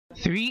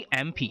Three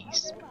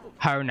MPs,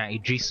 Haruna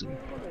Idrisu,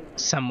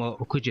 Samuel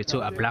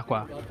Okudzeto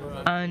Ablakwa,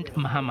 and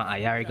Mahama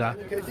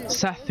Ayariga,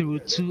 sat through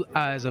 2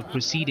 hours of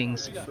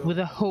proceedings with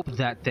the hope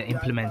that the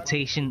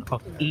implementation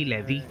of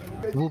E-Levy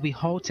will be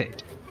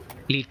halted.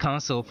 Lead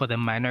counsel for the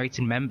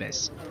minority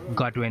members,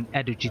 Godwin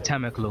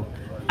Eduji-Tameklo,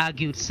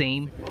 argued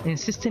saying,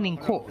 insisting in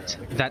court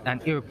that an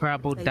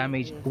irreparable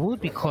damage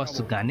would be caused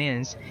to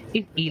Ghanaians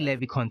if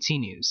E-Levy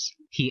continues.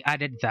 He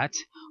added that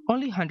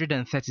only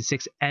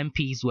 136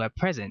 MPs were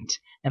present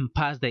and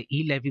passed the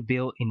E-Levy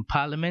bill in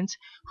Parliament,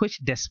 which,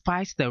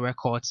 despite the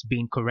records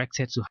being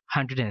corrected to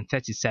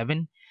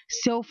 137,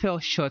 still fell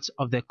short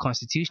of the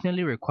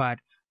constitutionally required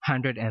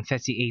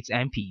 138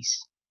 MPs.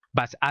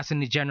 But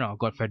Attorney General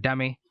Godfrey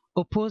Dame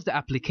opposed the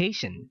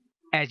application,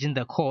 urging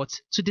the court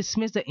to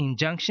dismiss the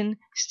injunction,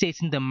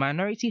 stating the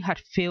minority had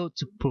failed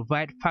to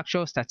provide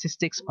factual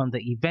statistics on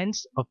the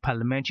events of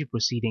parliamentary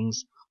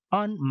proceedings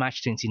on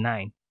March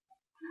 29.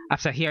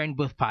 After hearing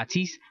both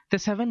parties, the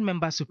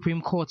 7-member Supreme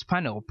Court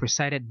panel,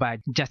 presided by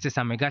Justice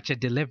Amegache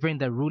delivering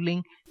the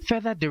ruling,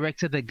 further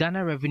directed the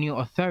Ghana Revenue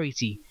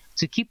Authority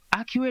to keep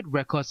accurate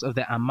records of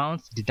the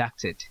amounts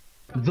deducted.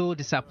 Though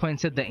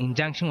disappointed the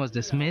injunction was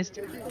dismissed,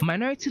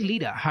 Minority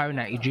Leader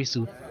Haruna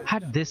Idrisu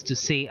had this to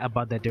say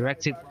about the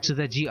directive to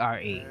the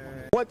GRA.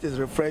 What is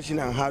refreshing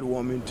and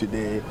heartwarming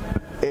today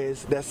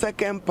is the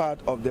second part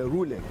of the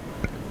ruling,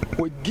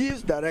 which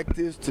gives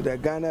directives to the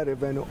Ghana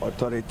Revenue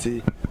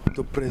Authority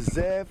to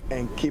preserve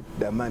and keep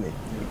the money.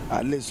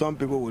 At least some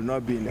people will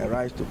not be in a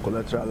rush to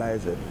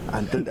collateralize it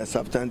until the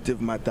substantive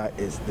matter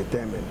is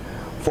determined.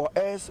 For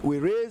us, we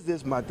raise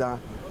this matter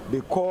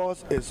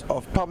because it's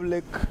of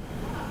public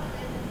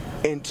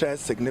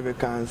interest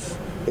significance,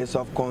 it's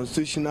of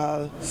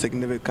constitutional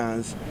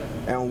significance,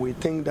 and we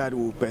think that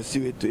we'll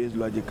pursue it to its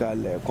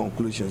logical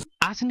conclusions.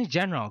 Attorney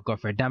General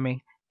Godfrey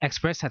Dame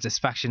expressed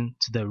satisfaction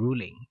to the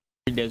ruling.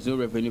 There's no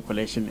revenue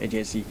collection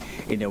agency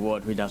in the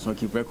world which does not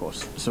keep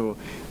records. So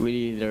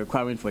really the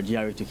requirement for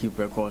GRA to keep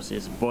records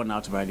is borne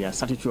out by their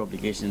statutory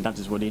obligation. That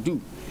is what they do.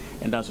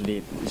 And that's what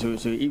they so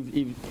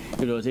if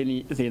there was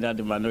anything that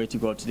the minority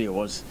got today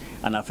was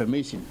an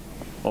affirmation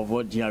of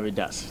what GRA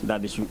does,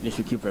 that they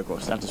should keep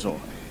records. That is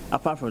all.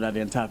 Apart from that,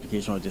 the entire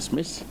application was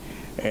dismissed,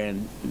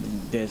 and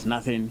there's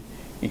nothing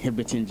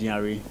inhibiting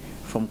GRA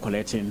from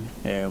collecting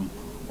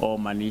all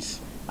monies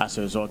as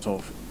a result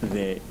of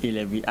the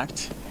E-Levy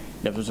Act.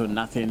 There's also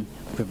nothing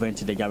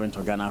preventing the government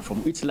of Ghana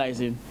from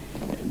utilizing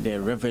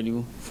the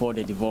revenue for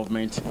the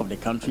development of the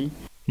country.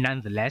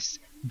 Nonetheless,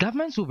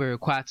 government will be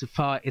required to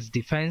file its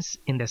defense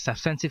in the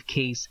substantive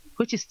case,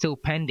 which is still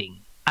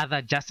pending.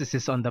 Other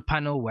justices on the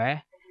panel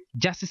were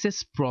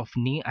Justices Prof.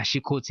 Ni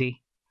Ashikote,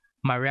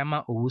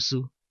 Mariama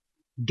Owusu,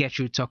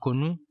 Gertrude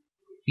Tokonu,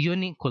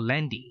 Yoni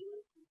Kolendi,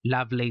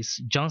 Lovelace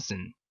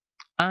Johnson,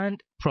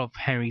 and Prof.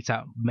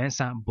 Henrietta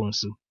Mensah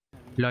Bonsu.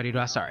 Lorido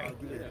Asare,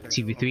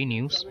 TV3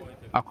 News,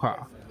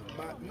 Accra.